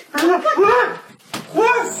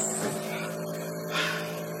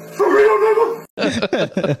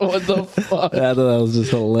 What the fuck? I thought that was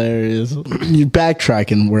just hilarious.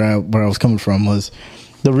 Backtracking where I was coming from was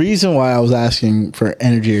the reason why I was asking for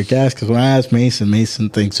energy or gas, because when I asked Mason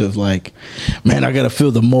thinks of like, man, I gotta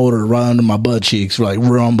feel the motor right under my butt cheeks, like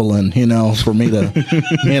rumbling, for me to,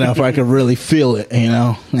 if I could really feel it,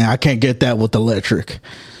 Yeah, I can't get that with electric.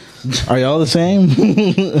 Are y'all the same?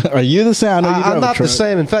 Are you the same? I know you drive I'm a not the truck.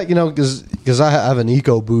 same. In fact, because I have an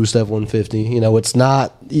EcoBoost F-150. It's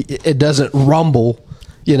not. It doesn't rumble.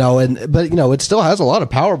 But it still has a lot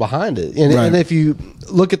of power behind it. And, Right. and if you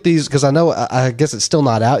look at these, because I guess it's still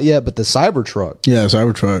not out yet, but the Cybertruck. Yeah,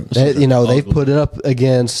 Cybertruck. They've put it up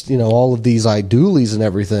against all of these like dualies and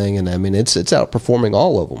everything, and I mean it's outperforming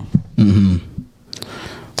all of them. Mm-hmm.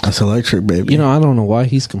 That's electric, baby. I don't know why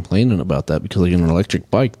he's complaining about that, because like an electric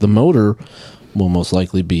bike, the motor will most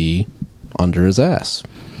likely be under his ass,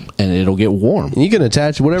 and it'll get warm. You can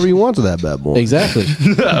attach whatever you want to that bad boy. Exactly.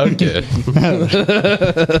 Okay.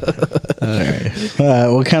 All right.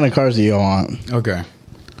 What kind of cars do you want? Okay.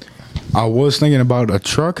 I was thinking about a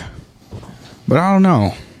truck, but I don't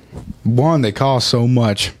know. One, they cost so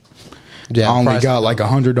much. Yeah, I only price- got like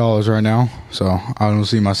 $100 right now, so I don't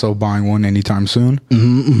see myself buying one anytime soon.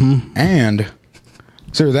 And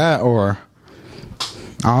it's either that or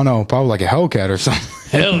I don't know, probably like a Hellcat or something.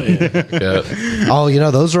 Hell yeah. Yeah. Oh,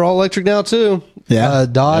 those are all electric now too. Yeah.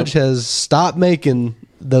 Dodge has stopped making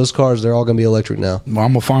those cars. They're all going to be electric now. Well,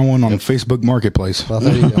 I'm gonna find one on Facebook Marketplace. Well,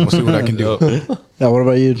 there you go. We'll see what I can do. Yeah, what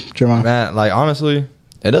about you, Jeremiah? Man, like honestly,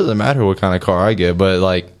 it doesn't matter what kind of car I get, but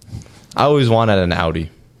like I always wanted an Audi.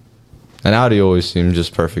 An Audi always seemed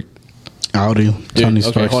just perfect. Audi. Dude, Tony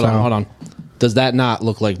okay, Stark hold style. on. Does that not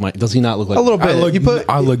look like Mike? Does he not look like A little bit. I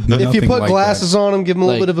look if nothing you put like glasses on him, give him a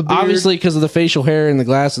Like, little bit of a beard. obviously because of the facial hair and the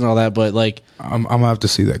glass and all that, but like, I'm gonna have to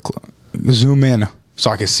see that. Zoom in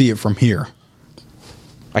so I can see it from here.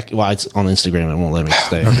 it's on Instagram. It won't let me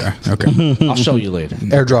stay. Okay. I'll show you later.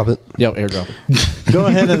 airdrop it. Yep, airdrop it. Go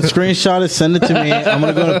ahead and screenshot it, send it to me. I'm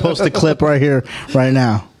going to go and post a clip right here, right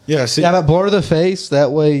now. Yeah. See. Yeah, but blur the face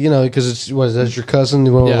that way, because it's that's your cousin.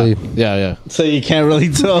 You won't Yeah, really yeah. So you can't really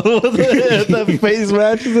tell the face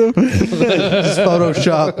matches him. just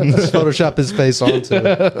Photoshop his face onto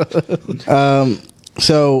it.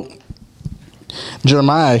 So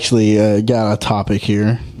Jeremiah actually got a topic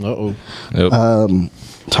here. Uh-oh. Yep.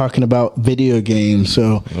 Talking about video games.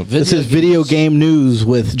 So this video is video game news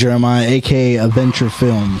with Jeremiah, aka Adventure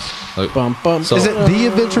Films. Like, Bum, bum. So- Is it the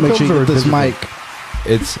Adventure Make Films sure you or get this Adventure mic.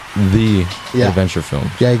 it's the Yeah. adventure film.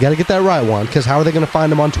 Yeah, you got to get that right one, because how are they going to find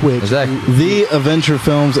them on Twitch? Exactly. The Adventure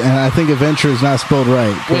Films, and I think Adventure is not spelled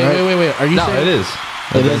right. correct? Wait. Are you No, saying it is.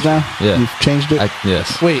 It is now? Yeah. You've changed it?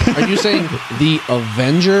 Yes. Wait, are you saying the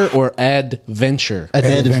Avenger or Adventure?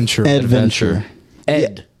 Adventure. Adventure.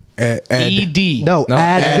 Ed. Ed. ED. No,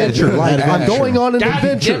 adventure. Like I'm Adventure. going on an God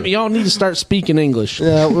adventure. damn it, y'all need to start speaking English.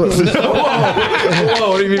 Yeah, Whoa,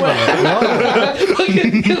 what do you mean by that? Look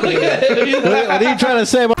at that. What are you trying to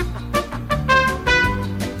say about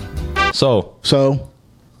So,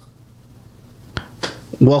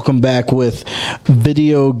 welcome back with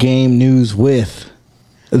video game news with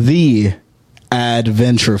the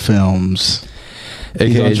Adventure Films. He's on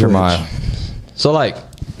aka Twitch. Jeremiah. So, like,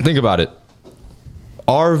 think about it.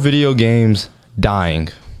 Are video games dying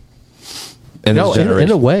in no, this generation?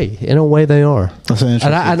 in a way they are. That's an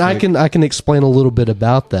interesting I can explain a little bit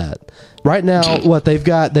about that. Right now, what they've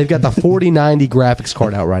got the 4090 graphics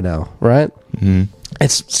card out right now, right? Mm-hmm.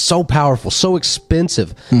 It's so powerful, so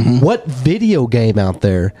expensive. Mm-hmm. What video game out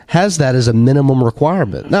there has that as a minimum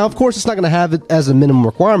requirement? Now, of course, it's not going to have it as a minimum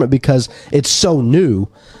requirement because it's so new.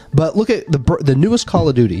 But look at the newest Call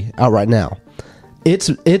of Duty out right now.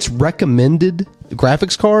 Its recommended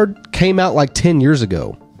graphics card came out like 10 years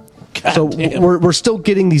ago. So we're still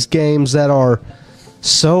getting these games that are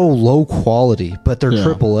so low quality, but they're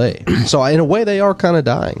AAA. So in a way, they are kind of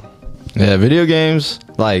dying. Yeah, video games,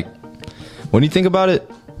 like, when you think about it,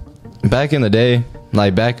 back in the day,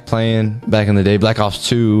 Like back in the day, Black Ops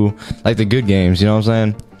 2, like the good games, you know what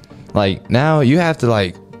I'm saying? Like now you have to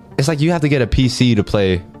like, it's like you have to get a PC to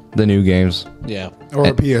play the new games. Yeah. Or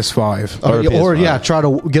a PS5. Or yeah, try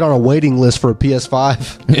to get on a waiting list for a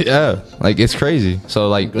PS5. Yeah, like it's crazy. So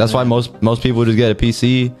like that's why most people just get a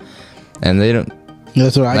PC, and they don't.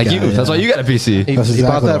 That's what I Like got. you, that's why you got a PC. He, That's he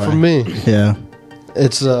bought exactly that why. from me. Yeah.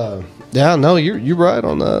 It's yeah, no, you're right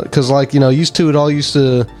on that, because like, you know, used to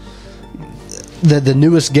the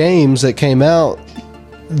newest games that came out,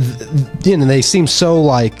 you know, they seem so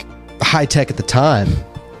like high tech at the time,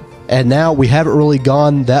 and now we haven't really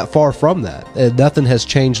gone that far from that. Nothing has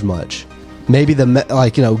changed much. Maybe games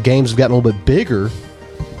have gotten a little bit bigger,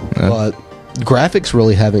 but graphics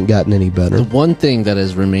really haven't gotten any better. The one thing that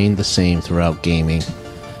has remained the same throughout gaming,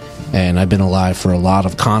 and I've been alive for a lot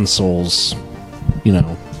of consoles, you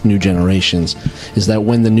know, new generations, is that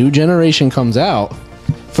when the new generation comes out,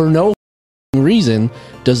 for no reason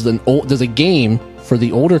does a game for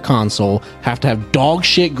the older console have to have dog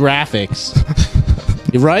shit graphics.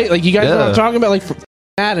 Right? Like, you guys know what I'm talking about? Like,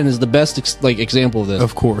 Madden is the best example of this.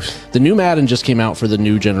 Of course. The new Madden just came out for the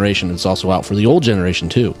new generation. It's also out for the old generation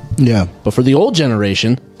too. Yeah. But for the old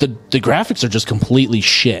generation, the graphics are just completely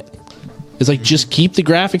shit. It's like, just keep the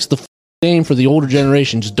graphics the same for the older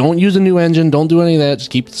generation. Just don't use a new engine. Don't do any of that.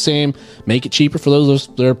 Just keep it the same. Make it cheaper for those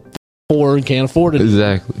that are poor and can't afford it.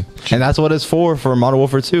 Exactly. And that's what it's for Modern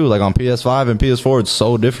Warfare 2. Like on PS5 and PS4, it's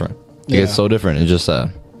so different. It's so different. It's just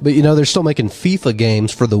But you know, they're still making FIFA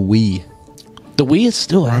games for the Wii. The Wii is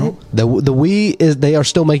still out. The Wii they are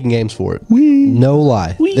still making games for it. No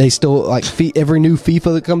lie. They still like every new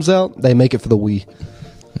FIFA that comes out, they make it for the Wii.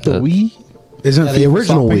 The Wii? Isn't the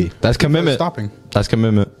original stopping? Wii. that's commitment. Stopping. That's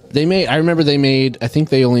commitment. I remember I think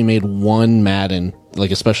they only made one Madden,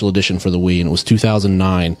 like a special edition for the Wii, and it was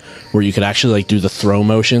 2009, where you could actually like do the throw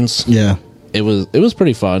motions. Yeah. It was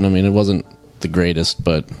pretty fun. I mean, it wasn't the greatest,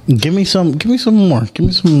 but Give me some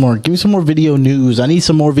more video news. I need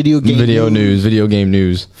some more video game Video game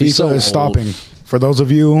news. FIFA so is old. stopping. For those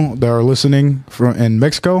of you that are listening in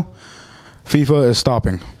Mexico, FIFA is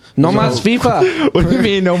stopping. no más FIFA. What do you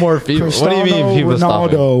mean no more FIFA? What do you mean FIFA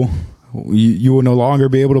stopping? Ronaldo, you will no longer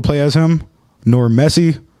be able to play as him, nor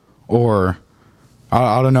Messi, or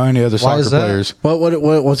I don't know any other soccer is that? players.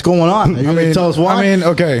 What's going on? Are you gonna tell us why? I mean,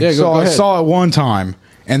 okay. Yeah, so go I ahead. saw it one time,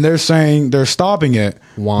 and they're saying they're stopping it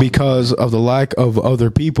Why? because of the lack of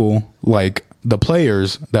other people, like the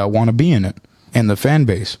players that want to be in it, and the fan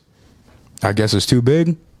base. I guess it's too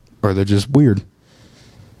big, or they're just weird.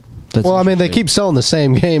 Well, I mean, they keep selling the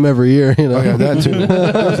same game every year, you know. Oh, yeah, that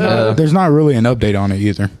too. There's not really an update on it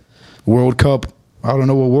either. World Cup. I don't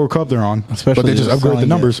know what World Cup they're on, Especially but they just just upgrade the selling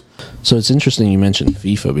numbers. So it's interesting you mentioned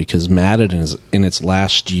FIFA, because Madden is in its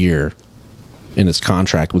last year in its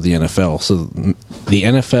contract with the NFL. So the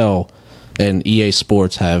NFL and EA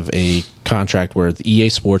Sports have a contract where the EA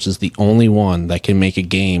Sports is the only one that can make a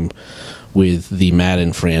game with the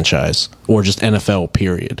Madden franchise, or just NFL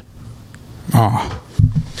period. Oh,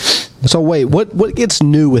 So wait, what gets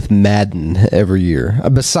new with Madden every year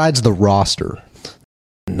besides the roster?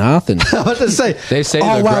 Nothing. I was to say, They say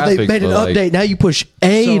oh the wow, they graphics, made an but, like- update. Now you push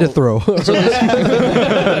A to throw. So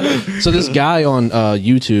this guy on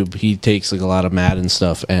YouTube, he takes like a lot of Madden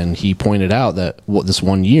stuff, and he pointed out that this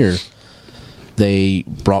one year they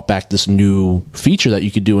brought back this new feature that you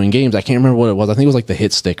could do in games. I can't remember what it was. I think it was like the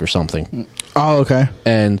hit stick or something. Oh, okay.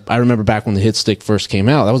 And I remember back when the hit stick first came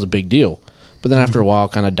out, that was a big deal. But then after a while,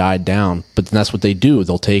 it kind of died down. But then that's what they do.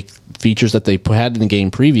 They'll take features that they had in the game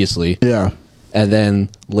previously, Yeah. and then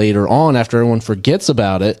later on, after everyone forgets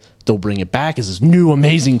about it, they'll bring it back as this new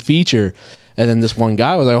amazing feature. And then this one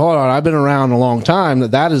guy was like, hold on, I've been around a long time.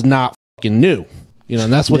 That is not fucking new. You know,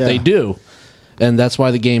 and that's what Yeah. they do. And that's why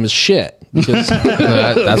the game is shit. Because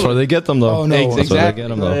That's where they get them, though. Oh, no. That's where they Exactly. get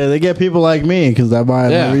them, though. They get people like me because I buy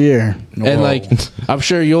them Yeah. every year. and like, I'm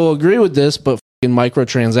sure you'll agree with this, but fucking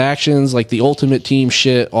microtransactions, like the Ultimate Team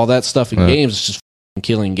shit, all that stuff in games is just fucking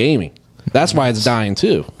killing gaming. That's why it's dying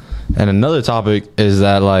too. And another topic is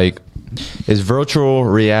that, like, is virtual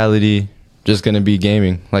reality just going to be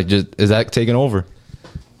gaming? Like, is that taking over?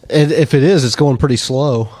 And if it is, it's going pretty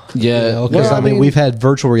slow. Yeah. Because Well, I mean, we've had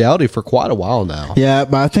virtual reality for quite a while now. Yeah,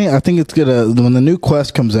 but I think it's gonna, when the new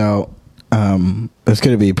Quest comes out, it's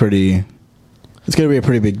gonna be a pretty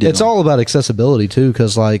big deal. It's all about accessibility too,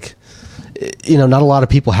 because like, you know, not a lot of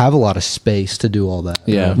people have a lot of space to do all that.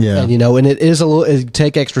 Yeah. Yeah. And you know, and it is it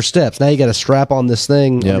take extra steps. Now you got to strap on this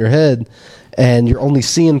thing Yep. on your head, and you're only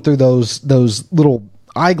seeing through those little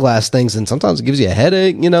eyeglass things, and sometimes it gives you a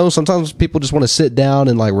headache. You know, sometimes people just want to sit down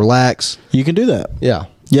and like relax. You can do that. Yeah.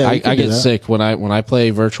 Yeah, I you can do get that. sick when I play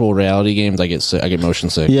virtual reality games. I get sick. I get motion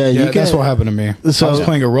sick. Yeah, Yeah, you that's can. what happened to me. So- I was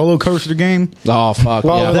playing a roller coaster game. Oh fuck.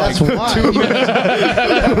 Well, yeah. That's why.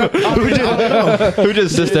 Who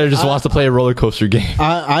just sits there and just wants to play a roller coaster game?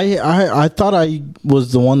 I thought I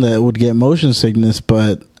was the one that would get motion sickness,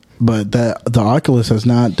 but that the Oculus has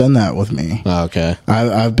not done that with me. Oh, okay.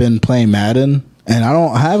 I've been playing Madden, and I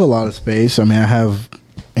don't have a lot of space. I mean, I have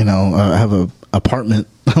a apartment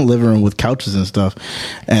living room with couches and stuff,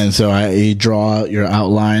 and so you draw out your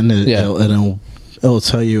outline, and it'll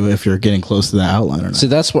tell you if you're getting close to that outline or not. See,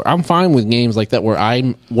 that's where I'm fine with games like that, where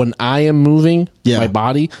when I am moving my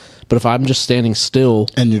body, but if I'm just standing still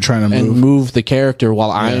And you're trying to and move. move the character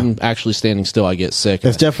while I'm actually standing still, I get sick.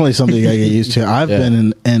 It's definitely something you gotta get used to. I've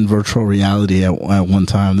been in virtual reality at one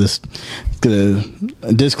time.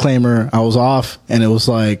 A disclaimer: I was off, and it was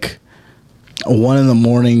like 1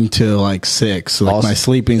 a.m. to like 6. So, like Awesome. my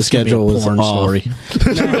sleeping This could be a schedule was porn off. story.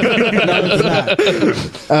 No,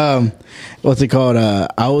 it's not. What's it called?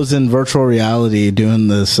 I was in virtual reality doing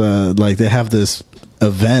this. Like they have this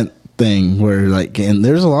event thing where and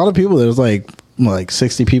there's a lot of people. There's like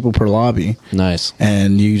 60 people per lobby. Nice.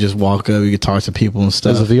 And you just walk up, you can talk to people and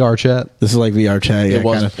stuff. There's a VR chat. This is like VR chat. Yeah, It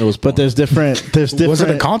was- kind of. it was But there's different. There's different. Was it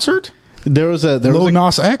a concert? There was Lil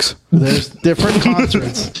Nas X? there's different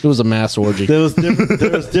concerts. It was a mass orgy. There was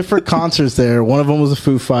different concerts there. One of them was the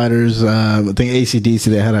Foo Fighters. I think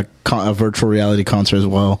AC/DC. They had a virtual reality concert as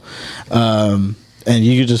well. And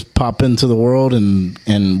you could just pop into the world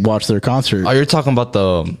and watch their concert. Oh, you're talking about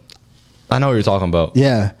the. I know what you're talking about.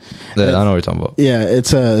 Yeah, I know what you're talking about. yeah.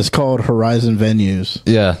 It's called Horizon Venues.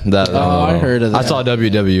 Yeah, that. I heard of I that. saw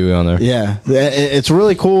WWE on there. Yeah, it's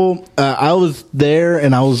really cool. I was there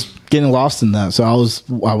and I was getting lost in that. So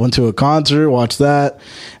I went to a concert, watched that,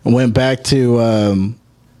 and went back,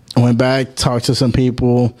 talked to some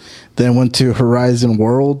people, then went to Horizon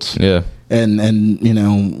Worlds. Yeah. And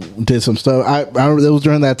did some stuff. I it was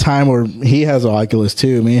during that time where he has an Oculus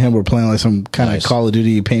too. Me and him were playing like some kind Nice. of Call of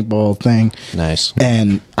Duty paintball thing. Nice.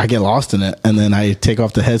 And I get lost in it, and then I take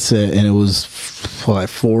off the headset, and it was like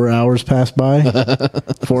 4 hours passed by,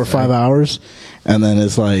 4 or 5 hours, and then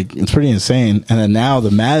it's pretty insane. And then now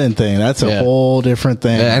the Madden thing, that's a whole different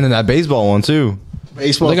thing. Yeah, and then that baseball one too.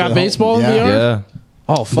 Baseball, They got baseball in VR? Yeah.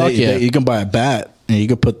 Oh fuck yeah. You can buy a bat and you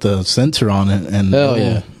can put the sensor on it, and Hell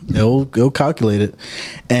yeah. it'll calculate it.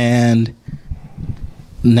 And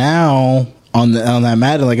now on that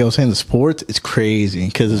Madden, like I was saying, the sports, it's crazy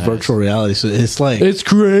because it's virtual reality. So it's like It's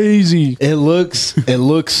crazy. it looks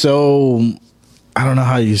so. I don't know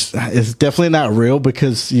how you. It's definitely not real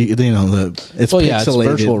because it's pixelated. Well, yeah, it's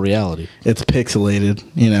virtual reality. It's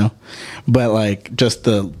pixelated, but like just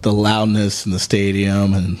the loudness in the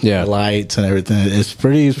stadium and the lights and everything. It's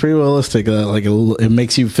pretty realistic. It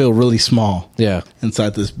makes you feel really small. Yeah.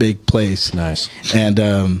 Inside this big place. Nice. And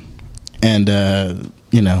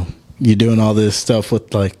you're doing all this stuff with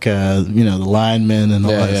the linemen and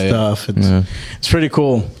all that stuff. It's pretty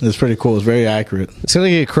cool. It's pretty cool. It's very accurate. It's gonna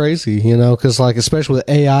get crazy, because especially with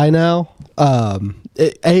AI now,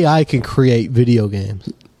 AI can create video games.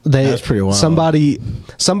 That's pretty wild.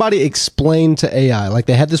 Somebody explained to AI, like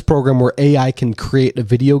they had this program where AI can create a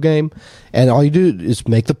video game, and all you do is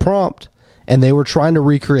make the prompt. And they were trying to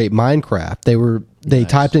recreate Minecraft. They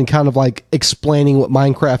typed in kind of like explaining what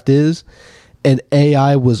Minecraft is, and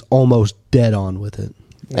AI was almost dead on with it.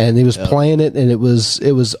 And he was playing it, and it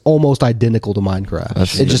was almost identical to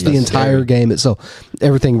Minecraft. It's the entire game itself.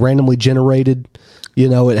 Everything randomly generated.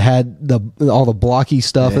 It had all the blocky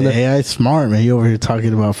stuff in there. AI smart, man. You over here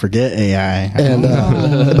talking about forget AI. And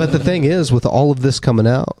but the thing is, with all of this coming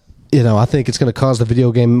out, I think it's going to cause the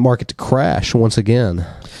video game market to crash once again.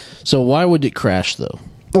 So why would it crash though?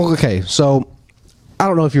 Well, okay, so I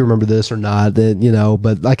don't know if you remember this or not,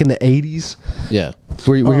 but like in the 80s. Yeah.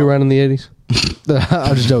 Were you around in the 80s?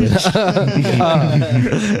 I'm just joking.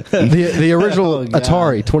 The original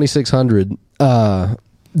Atari 2600,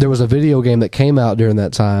 there was a video game that came out during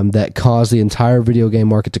that time that caused the entire video game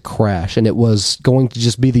market to crash, and it was going to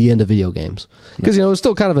just be the end of video games. Because, it was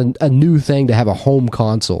still kind of a new thing to have a home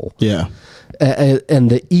console. Yeah. And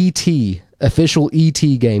the E.T., official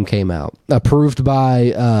E.T. game came out, approved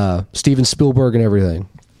by Steven Spielberg and everything.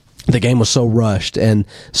 The game was so rushed and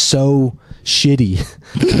so shitty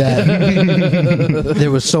that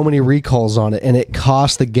there was so many recalls on it, and it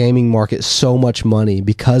cost the gaming market so much money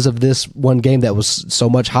because of this one game that was so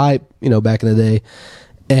much hype, back in the day.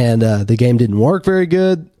 And the game didn't work very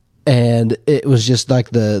good. And it was just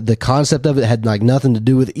like the concept of it had like nothing to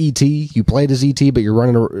do with E.T. You played as E.T., but you're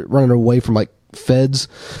running away from like feds,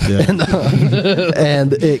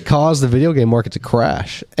 and it caused the video game market to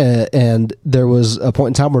crash. And there was a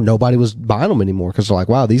point in time where nobody was buying them anymore because they're like,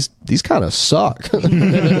 wow, these kind of suck.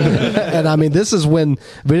 And I mean, this is when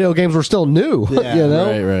video games were still new, you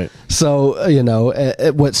know? Right. So, you know,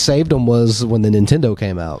 what saved them was when the Nintendo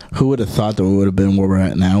came out. Who would have thought that we would have been where we're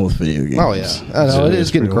at now with video games? Oh, yeah. I know, it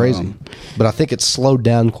is getting crazy. But I think it's slowed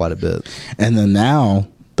down quite a bit. And then now,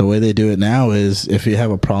 the way they do it now is if you have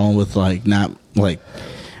a problem with like not like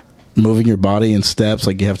moving your body in steps,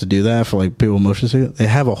 like you have to do that for like people with motion sickness, they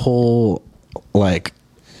have a whole like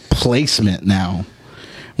placement now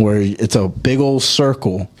where it's a big old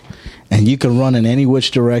circle and you can run in any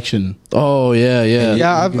which direction. Oh yeah.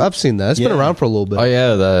 Yeah, I've seen that. It's been around for a little bit. Oh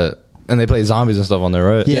yeah, that, and they play zombies and stuff on there,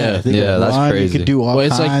 right? Yeah, that's crazy. You could do all Well,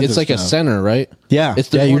 kinds it's of like a stuff. center, right? Yeah.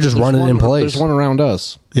 You're just running in place. There's one around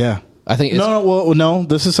us. Yeah. I think. No.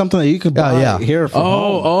 This is something that you can buy here from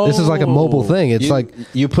home. This is like a mobile thing. It's like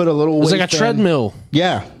you put a little. It's like a waist in. treadmill.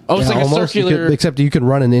 Yeah. Oh, it's like a almost, circular. except you can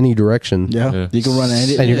run in any direction. Yeah. You can run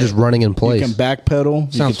any. And you're just running in place. You can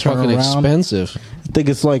backpedal. Sounds you can turn fucking around. expensive. I think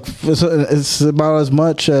it's like it's about as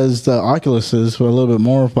much as the Oculus is, but a little bit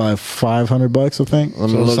more by $500. I think. I'm So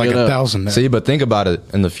gonna it's look like it up. 1,000 there. See, but think about it.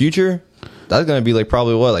 In the future, that's gonna be like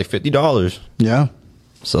probably what, like $50. Yeah.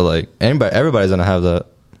 So like everybody's gonna have that.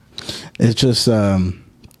 It's just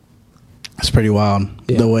it's pretty wild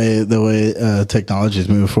the way technology is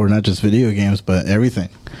moving forward. Not just video games, but everything.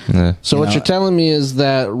 Yeah. So what you're telling me is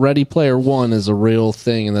that Ready Player One is a real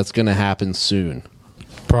thing, and that's going to happen soon.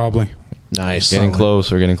 Probably. Nice. Getting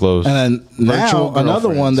close. We're getting close. And then now another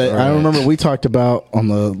one that I remember we talked about on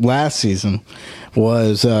the last season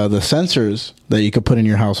was the sensors that you could put in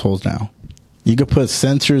your households now. You could put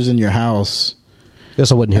sensors in your house.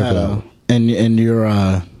 Guess I wasn't here for that. In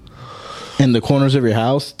your in the corners of your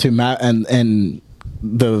house to map, and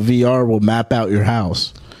the VR will map out your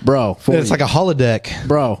house. Bro. It's like a holodeck.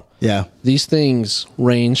 Bro. Yeah. These things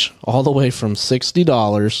range all the way from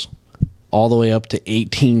 $60 all the way up to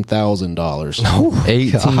 $18,000.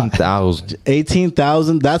 18,000.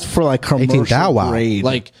 18,000. That's for like commercial 18,000. grade.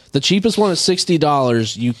 Like the cheapest one is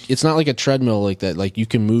 $60. It's not like a treadmill like that. Like you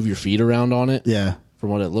can move your feet around on it. yeah. From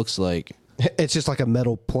what it looks like. It's just like a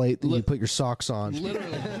metal plate that you put your socks on.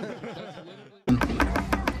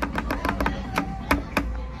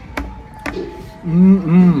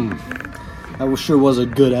 That sure was a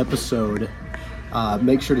good episode.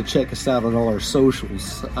 Make sure to check us out on all our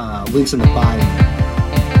socials. Links in the bio.